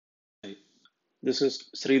This is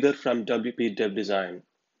Sridhar from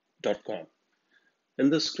wpdevdesign.com. In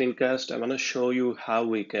this screencast, I'm going to show you how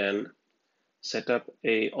we can set up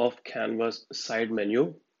a off-canvas side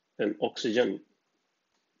menu in Oxygen.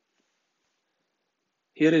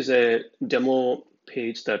 Here is a demo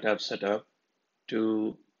page that I've set up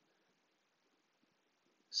to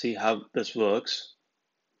see how this works.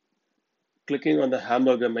 Clicking on the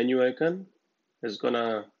hamburger menu icon is going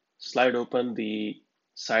to slide open the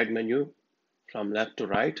side menu from left to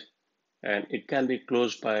right, and it can be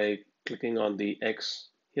closed by clicking on the X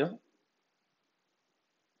here.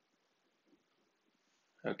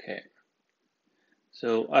 Okay,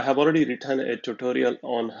 so I have already written a tutorial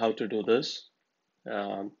on how to do this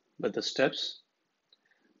with the steps.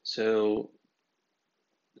 So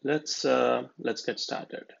let's get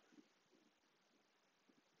started.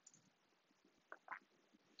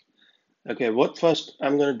 Okay, what first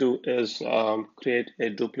I'm going to do is create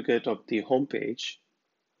a duplicate of the home page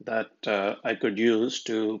that I could use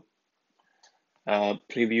to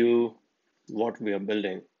preview what we are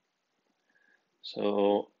building.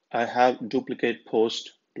 So I have duplicate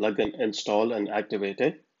post plugin installed and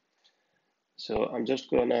activated. So I'm just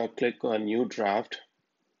going to click on new draft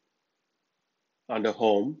under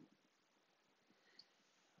home,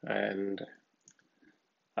 and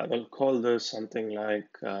I will call this something like,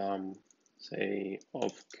 say,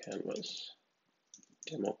 off canvas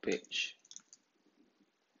demo page.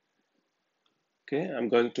 Okay, I'm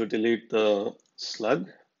going to delete the slug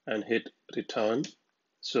and hit return.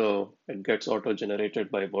 So it gets auto-generated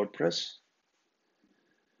by WordPress.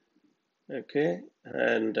 Okay,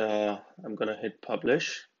 and I'm going to hit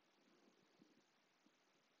publish.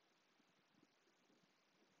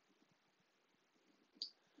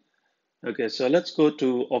 Okay, so let's go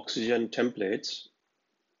to Oxygen templates.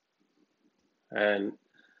 And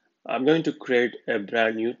I'm going to create a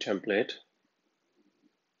brand new template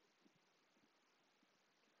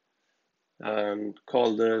and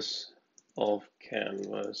call this off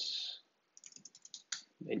canvas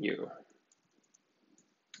menu.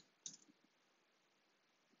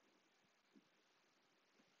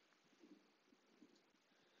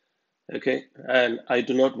 Okay, and I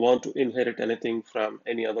do not want to inherit anything from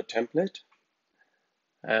any other template.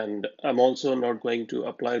 And I'm also not going to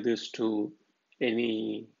apply this to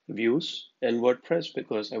any views in WordPress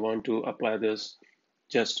because I want to apply this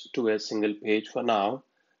just to a single page for now,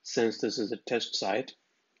 since this is a test site.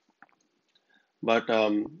 But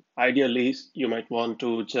ideally, you might want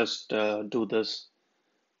to just do this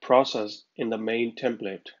process in the main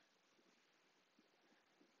template.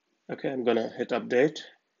 Okay, I'm gonna hit update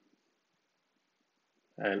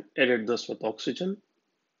and edit this with Oxygen.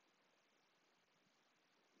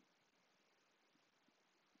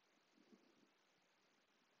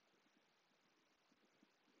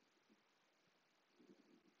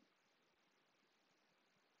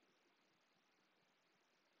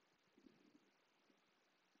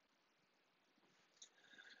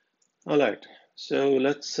 All right, so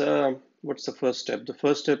let's, what's the first step? The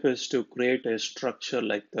first step is to create a structure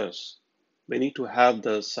like this. We need to have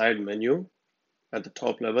the side menu at the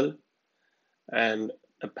top level and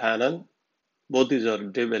a panel. Both these are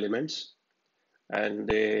div elements and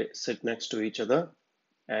they sit next to each other.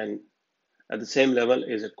 And at the same level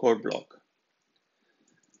is a code block.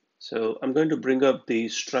 So I'm going to bring up the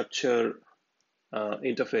structure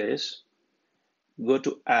interface, go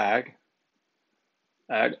to add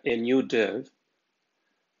a new div,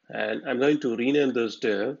 and I'm going to rename this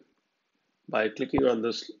div by clicking on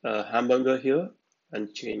this hamburger here and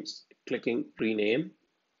clicking rename.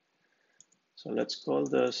 So let's call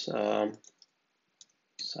this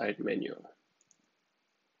side menu.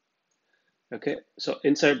 Okay, so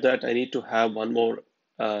inside that I need to have one more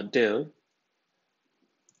div.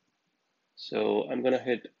 So I'm gonna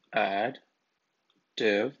hit add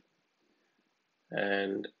div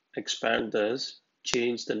and expand this,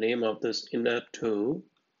 change the name of this inner to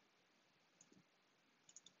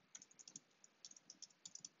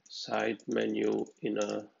side menu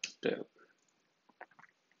inner div.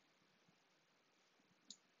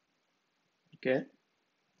 Okay,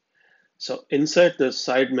 so inside the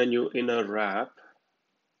side menu inner wrap,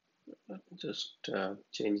 let me just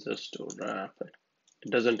change this to wrap.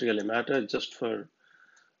 It doesn't really matter, just for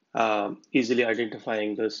easily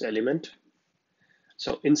identifying this element.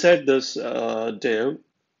 So inside this div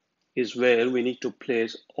is where we need to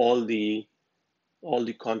place all the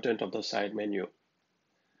content of the side menu.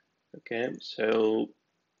 Okay, so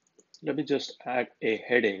let me just add a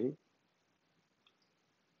heading,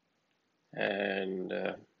 and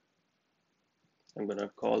I'm going to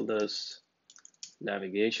call this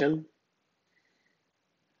navigation,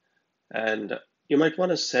 and You might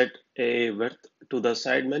want to set a width to the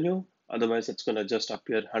side menu, otherwise it's going to just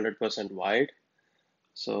appear 100% wide.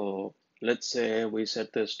 So let's say we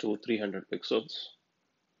set this to 300 pixels.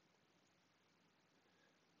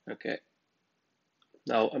 Okay,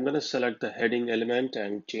 now I'm going to select the heading element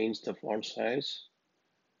and change the font size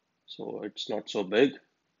so it's not so big.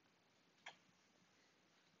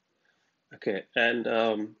 Okay,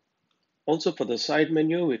 and also for the side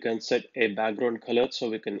menu, we can set a background color so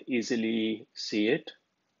we can easily see it.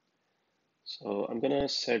 So I'm gonna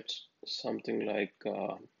set something like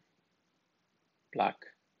black.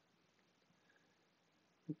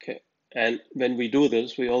 Okay, and when we do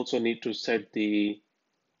this, we also need to set the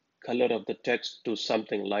color of the text to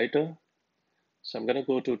something lighter. So I'm gonna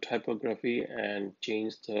go to typography and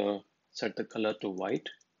set the color to white.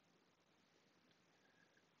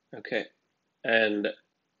 Okay, and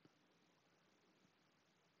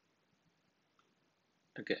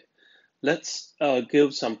okay, let's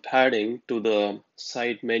give some padding to the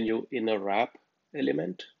side menu inner wrap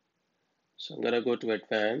element. So I'm gonna go to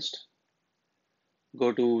advanced,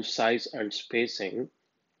 go to size and spacing,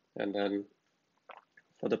 and then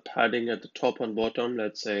for the padding at the top and bottom,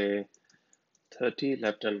 let's say 30,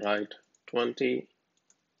 left and right 20.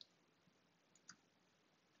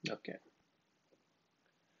 Okay,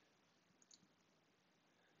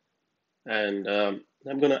 and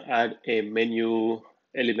I'm gonna add a menu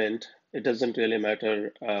element. It doesn't really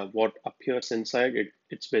matter what appears inside.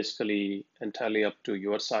 It's basically entirely up to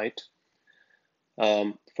your site.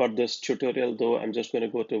 For this tutorial though, I'm just going to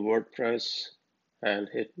go to WordPress and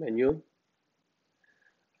hit menu,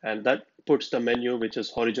 and that puts the menu which is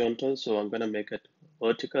horizontal, so I'm going to make it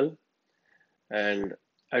vertical. And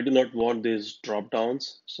I do not want these drop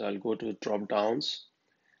downs, so I'll go to drop downs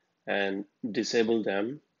and disable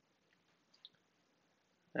them.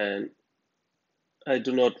 And I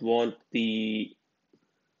do not want the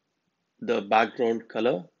background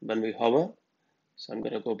color when we hover, so I'm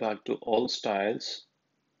going to go back to all styles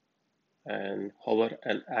and hover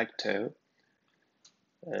and active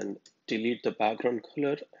and delete the background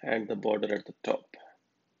color and the border at the top.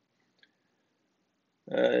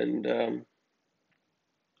 And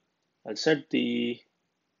I'll set the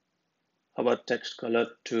hover text color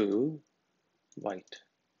to white.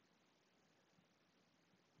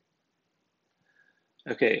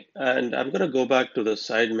 Okay, and I'm going to go back to the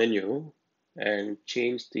side menu and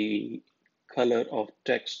change the color of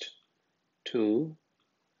text to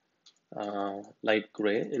light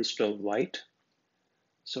gray instead of white,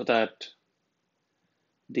 so that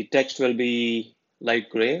the text will be light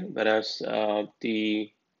gray, whereas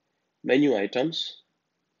the menu items,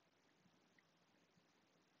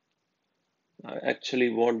 I actually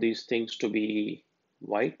want these things to be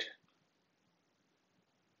white.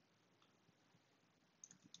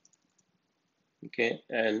 Okay,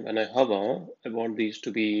 and when I hover, I want these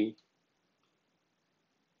to be,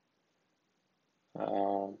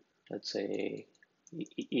 uh, let's say,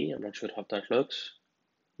 EE. I'm not sure how that looks,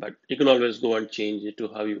 but you can always go and change it to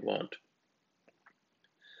how you want.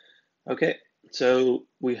 Okay, so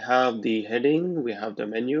we have the heading, we have the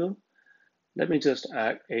menu. Let me just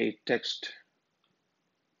add a text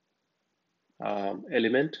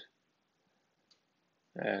element,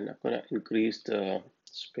 and I'm going to increase the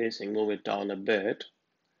spacing, move it down a bit.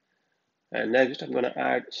 And next, I'm going to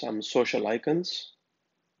add some social icons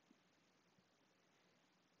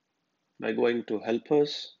by going to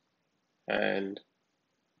helpers and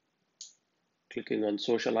clicking on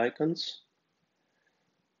social icons.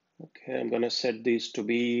 Okay, I'm going to set these to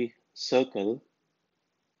be circle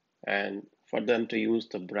and for them to use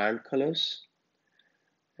the brand colors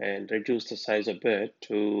and reduce the size a bit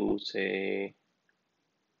to say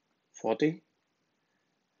 40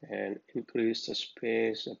 and increase the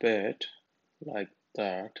space a bit like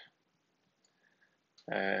that,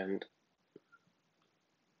 and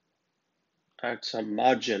add some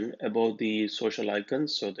margin above the social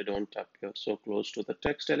icons so they don't appear so close to the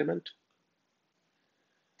text element.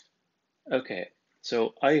 Okay,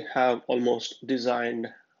 so I have almost designed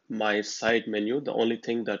my side menu. The only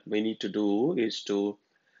thing that we need to do is to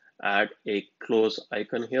add a close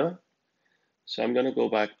icon here. So I'm going to go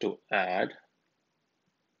back to add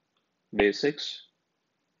basics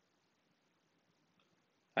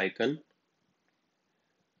icon,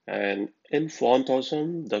 and in font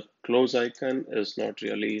awesome the close icon is not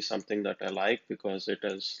really something that I like because it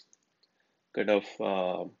is kind of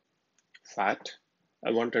fat.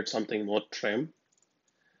 I wanted something more trim,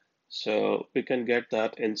 so we can get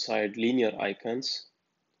that inside linear icons,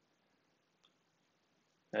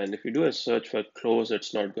 and if you do a search for close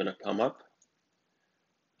it's not going to come up.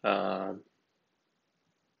 uh,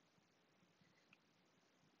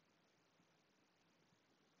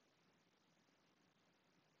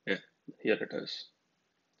 Here it is,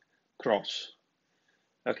 cross.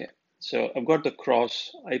 Okay, so I've got the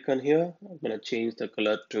cross icon here. I'm going to change the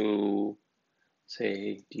color to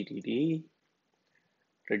say DDD,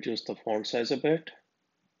 reduce the font size a bit.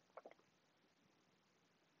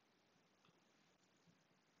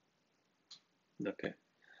 Okay,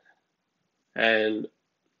 and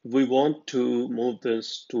we want to move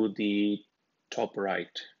this to the top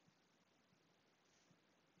right.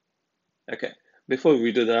 Okay, before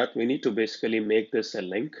we do that, we need to basically make this a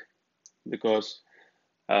link because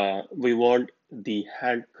we want the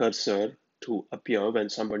hand cursor to appear when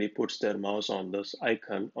somebody puts their mouse on this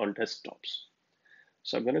icon on desktops.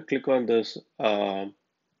 So I'm going to click on this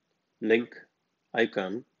link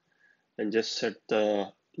icon and just set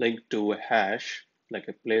the link to a hash, like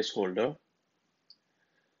a placeholder.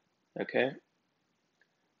 Okay.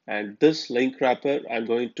 And this link wrapper, I'm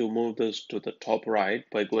going to move this to the top right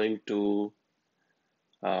by going to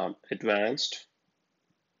advanced,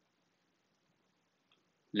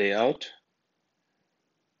 layout,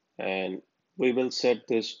 and we will set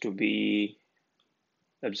this to be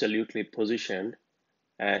absolutely positioned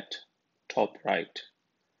at top right.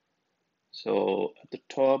 So at the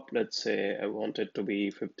top, let's say I want it to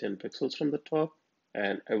be 15 pixels from the top,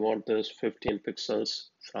 and I want this 15 pixels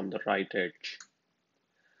from the right edge.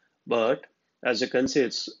 But as you can see,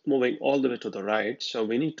 it's moving all the way to the right. So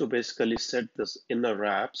we need to basically set this inner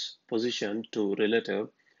wraps position to relative.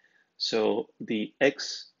 So the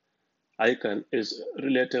X icon is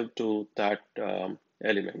relative to that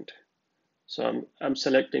element. So I'm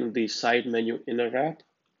selecting the side menu inner wrap,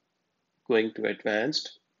 going to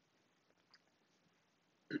advanced,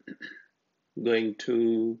 going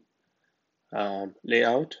to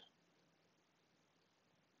layout,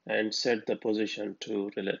 and set the position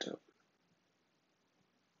to relative.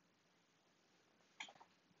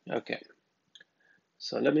 Okay,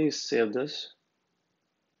 so let me save this.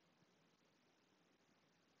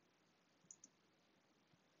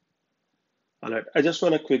 All right, I just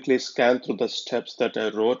want to quickly scan through the steps that I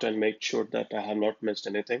wrote and make sure that I have not missed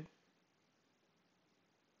anything.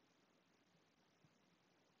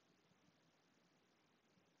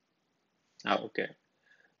 Okay,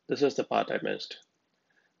 this is the part I missed.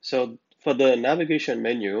 So for the navigation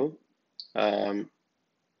menu, um,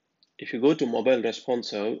 if you go to mobile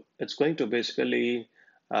responsive, it's going to basically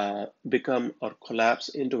become or collapse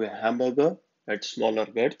into a hamburger at smaller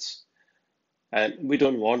widths, and we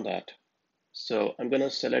don't want that. So I'm going to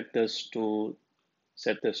select this to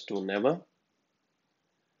set this to never.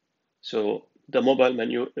 So the mobile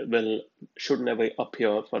menu should never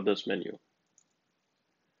appear for this menu.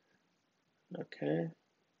 Okay.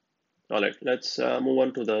 All right, let's move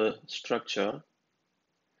on to the structure.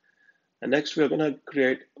 And next we're going to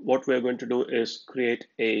create, what we're going to do is create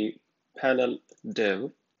a panel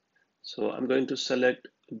div. So I'm going to select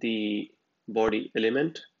the body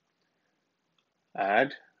element,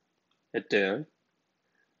 add a div,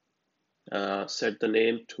 set the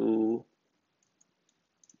name to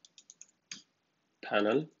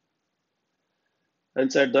panel.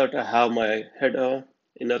 Inside that I have my header,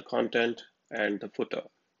 inner content, and the footer.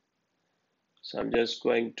 So I'm just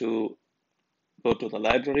going to go to the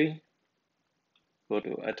library, go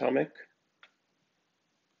to Atomic,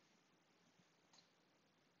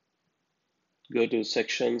 go to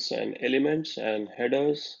sections and elements and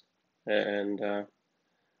headers, and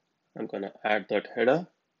I'm going to add that header.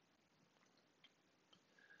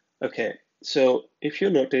 Okay, so if you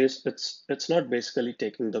notice, it's not basically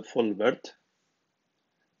taking the full width.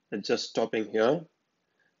 It's just stopping here.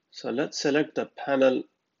 So let's select the panel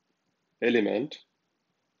element,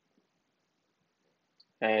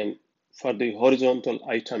 and for the horizontal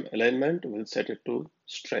item alignment, we'll set it to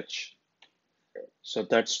stretch. So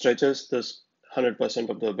that stretches this 100%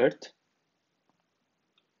 of the width.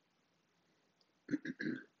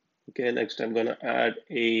 Okay, next I'm going to add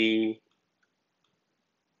a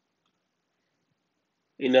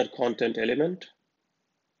inner content element,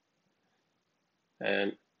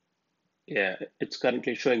 and yeah, it's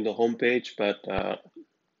currently showing the home page, but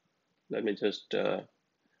let me just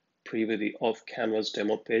preview the off canvas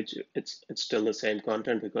demo page. It's still the same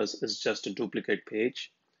content because it's just a duplicate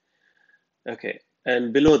page. Okay,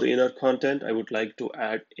 and below the inner content, I would like to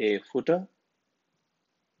add a footer.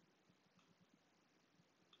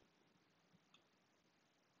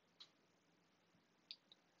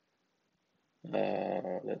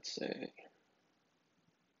 Let's say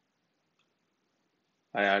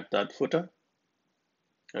I add that footer.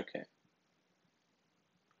 Okay.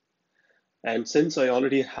 And since I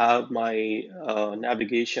already have my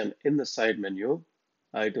navigation in the side menu,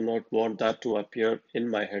 I do not want that to appear in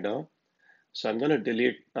my header. So I'm going to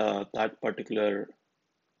delete that particular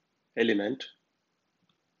element.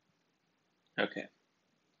 Okay.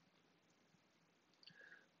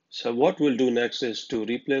 So what we'll do next is to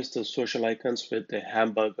replace the social icons with the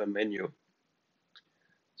hamburger menu.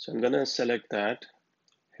 So I'm going to select that,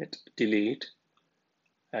 hit delete,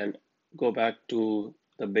 and go back to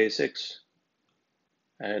the basics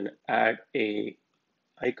and add a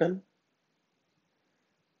icon.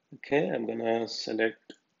 Okay, I'm going to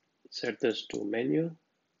set this to menu.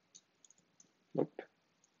 Nope,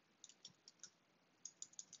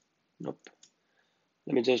 nope.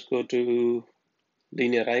 Let me just go to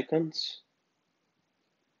linear icons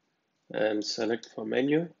and select for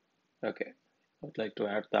menu. Okay, I'd like to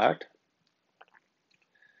add that.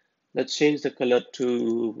 Let's change the color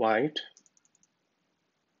to white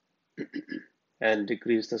and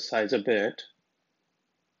decrease the size a bit.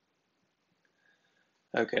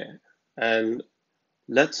 Okay, and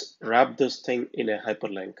let's wrap this thing in a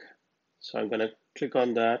hyperlink. So I'm going to click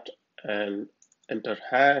on that and enter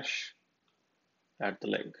hash, add the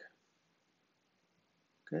link.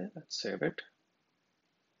 Okay, let's save it.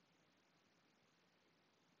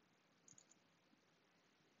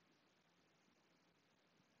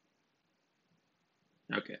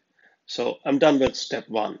 Okay, so I'm done with step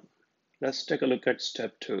one. Let's take a look at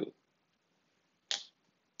step two.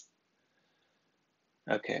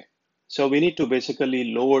 Okay, so we need to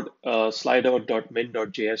basically load a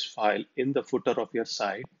slideout.min.js file in the footer of your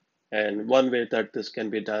site. And one way that this can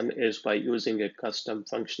be done is by using a custom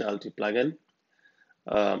functionality plugin.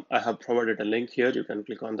 I have provided a link here. You can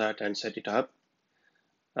click on that and set it up.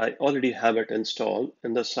 I already have it installed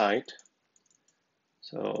in the site.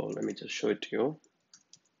 So let me just show it to you.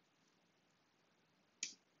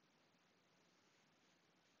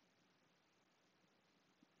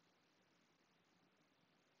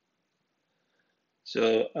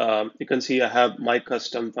 So you can see I have my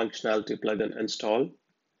custom functionality plugin installed.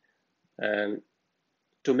 And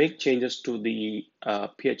to make changes to the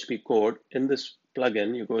PHP code in this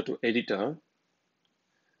plugin, you go to editor.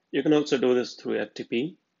 You can also do this through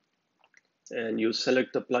FTP and you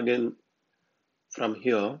select the plugin from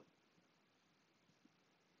here.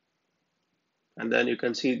 And then you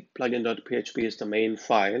can see plugin.php is the main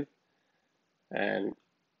file. And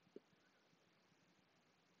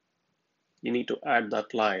you need to add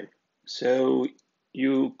that line. So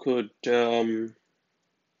you could yeah,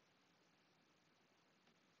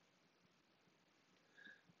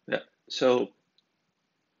 so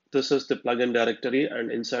this is the plugin directory,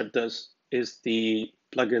 and inside this is the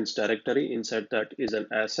plugins directory. Inside that is an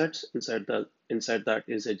assets. Inside that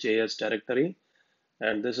is a JS directory,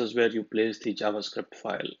 and this is where you place the JavaScript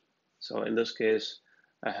file. So in this case,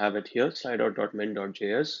 I have it here,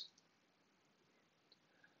 slideout.min.js.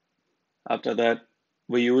 After that,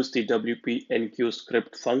 we use the WP enqueue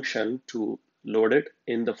script function to load it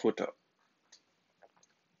in the footer.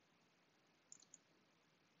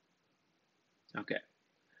 Okay,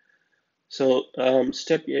 so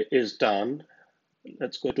step A is done.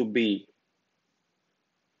 Let's go to B.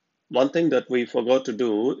 One thing that we forgot to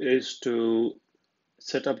do is to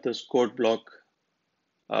set up this code block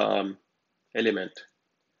element.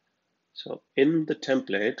 So in the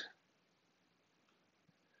template,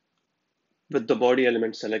 with the body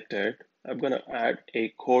element selected, I'm going to add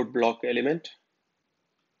a code block element.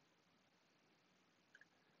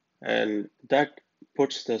 And that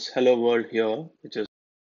puts this hello world here, which is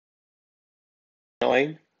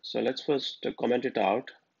annoying. So let's first comment it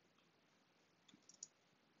out.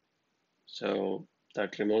 So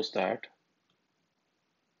that removes that.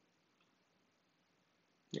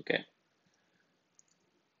 Okay.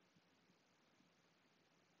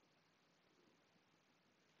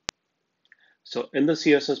 So in the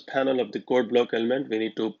CSS panel of the code block element, we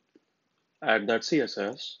need to add that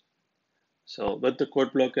CSS. So with the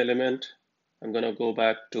code block element, I'm going to go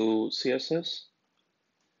back to CSS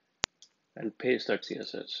and paste that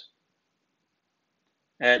CSS.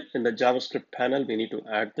 And in the JavaScript panel, we need to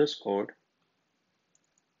add this code.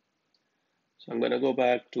 So I'm going to go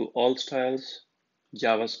back to all styles,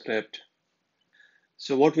 JavaScript.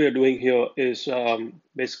 So what we are doing here is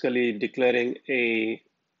basically declaring a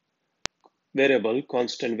variable,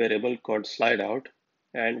 constant variable called slideout,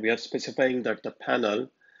 and we are specifying that the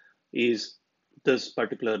panel is this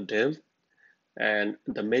particular div and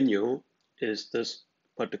the menu is this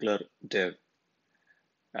particular div.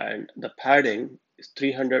 And the padding is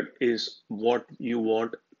 300 is what you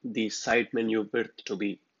want the side menu width to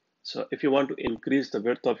be. So if you want to increase the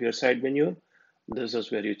width of your side menu, this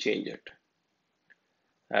is where you change it.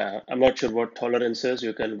 I'm not sure what tolerance is.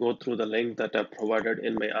 You can go through the link that I've provided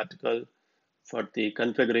in my article for the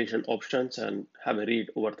configuration options and have a read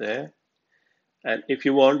over there. And if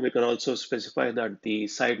you want, we can also specify that the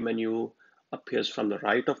side menu appears from the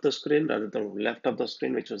right of the screen rather than left of the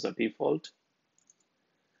screen, which is the default.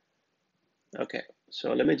 Okay,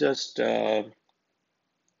 so let me just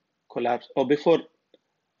collapse. Oh, before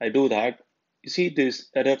I do that, you see these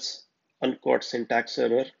errors, uncaught syntax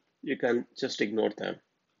error, you can just ignore them.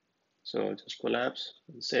 So just collapse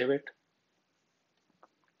and save it.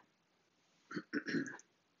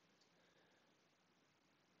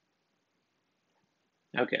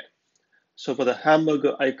 Okay, so for the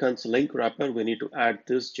hamburger icons link wrapper, we need to add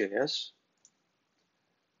this JS.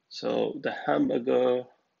 So the hamburger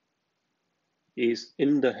is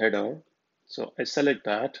in the header. So I select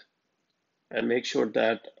that and make sure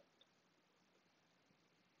that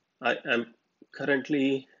I am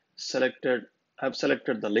currently selected, I've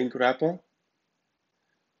selected the link wrapper.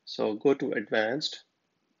 So go to advanced,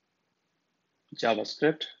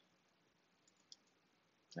 JavaScript,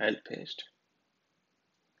 and paste.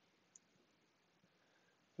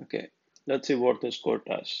 Okay, let's see what this code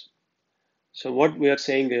does. So what we are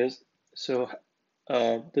saying is,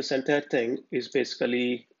 this entire thing is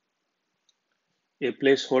basically a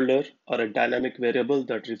placeholder or a dynamic variable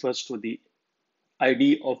that refers to the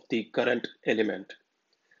ID of the current element.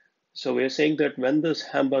 So we're saying that when this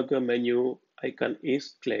hamburger menu icon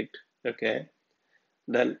is clicked, okay,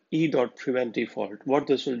 then e.prevent default. What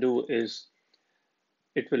this will do is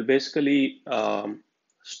it will basically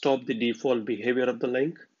stop the default behavior of the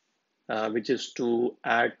link, which is to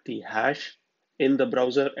add the hash in the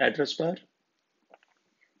browser address bar,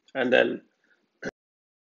 and then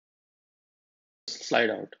slide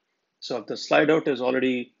out. So if the slide out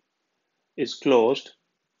is closed,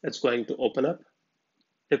 it's going to open up.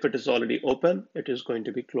 If it is already open, it is going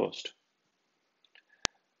to be closed.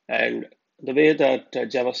 And the way that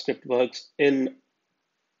JavaScript works in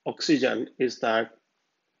Oxygen is that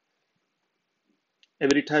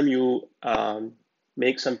every time you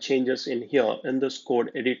make some changes in here in this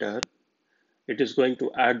code editor, it is going to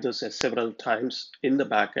add this several times in the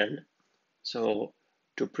backend. So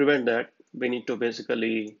to prevent that, we need to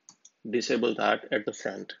basically disable that at the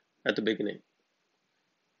front, at the beginning.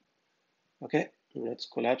 Okay, let's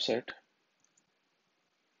collapse it.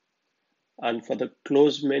 And for the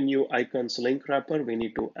close menu icons link wrapper, we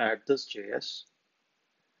need to add this JS.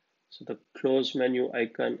 So the close menu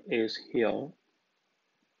icon is here.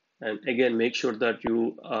 And again, make sure that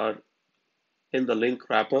you are in the link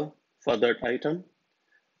wrapper for that item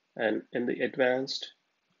and in the advanced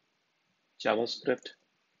JavaScript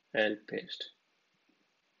and paste.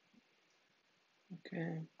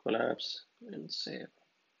 Okay, collapse and save.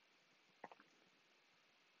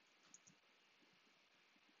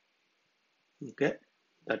 Okay,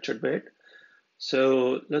 that should be it.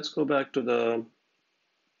 So let's go back to the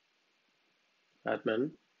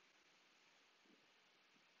admin.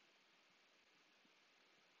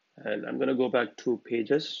 And I'm going to go back 2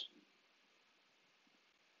 pages.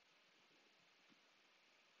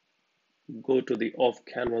 Go to the off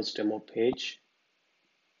canvas demo page.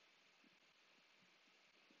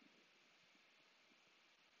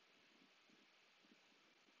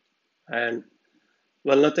 And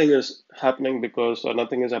well, nothing is happening because, or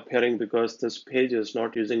nothing is appearing because this page is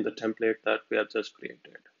not using the template that we have just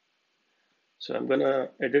created. So I'm going to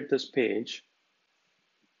edit this page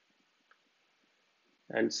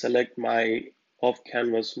and select my off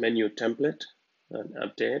canvas menu template and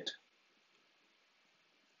update.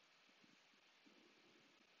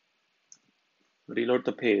 Reload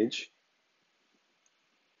the page.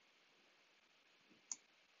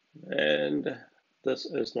 And this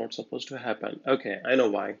is not supposed to happen. Okay, I know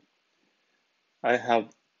why. I have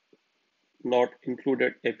not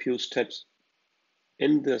included a few steps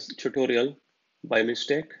in this tutorial by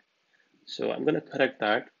mistake. So I'm going to correct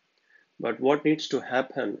that. But what needs to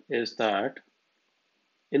happen is that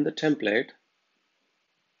in the template,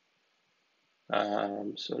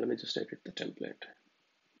 so let me just edit the template.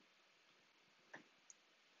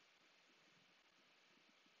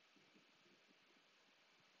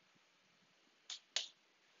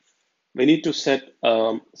 We need to set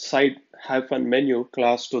side hyphen menu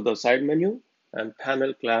class to the side menu and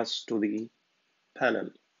panel class to the panel.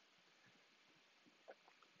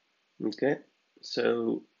 Okay,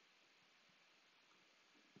 so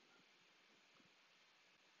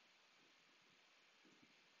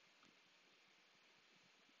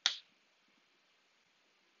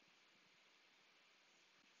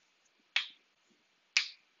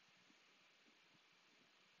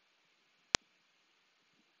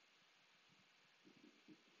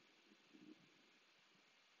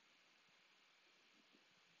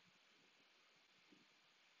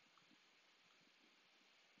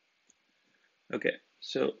Okay,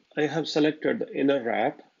 so I have selected the inner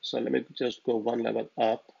wrap. So let me just go one level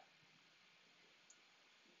up,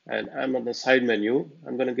 and I'm on the side menu.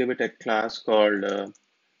 I'm going to give it a class called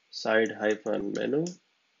side hyphen menu.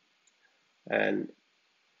 And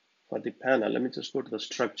for the panel, let me just go to the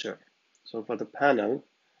structure. So for the panel,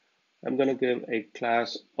 I'm going to give a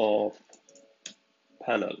class of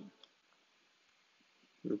panel.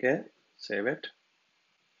 Okay, save it.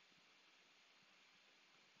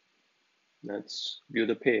 Let's view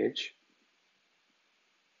the page.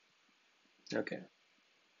 Okay,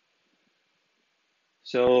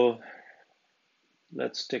 so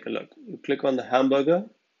let's take a look. You click on the hamburger,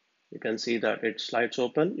 you can see that it slides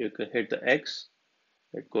open. You can hit the X,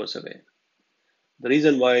 it goes away. The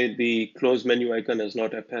reason why the close menu icon is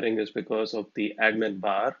not appearing is because of the admin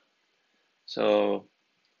bar. So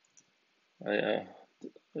let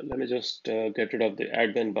me just get rid of the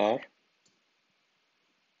admin bar.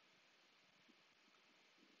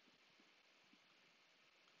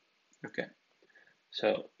 Okay,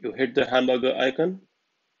 so you hit the hamburger icon,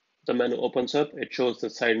 the menu opens up, it shows the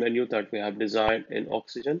side menu that we have designed in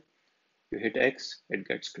Oxygen. You hit X, it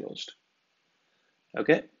gets closed.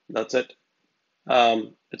 Okay, that's it.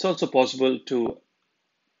 It's also possible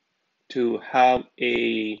to have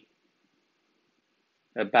a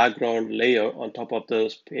background layer on top of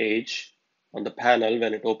this page on the panel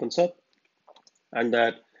when it opens up, and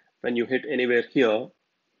that when you hit anywhere here,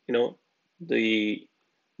 the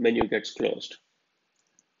menu gets closed.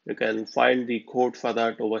 You can find the code for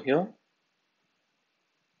that over here.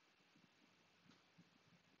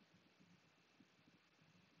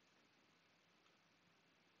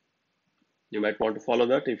 You might want to follow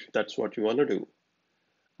that if that's what you want to do.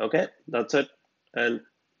 Okay, that's it, and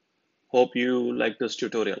hope you like this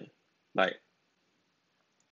tutorial. Bye.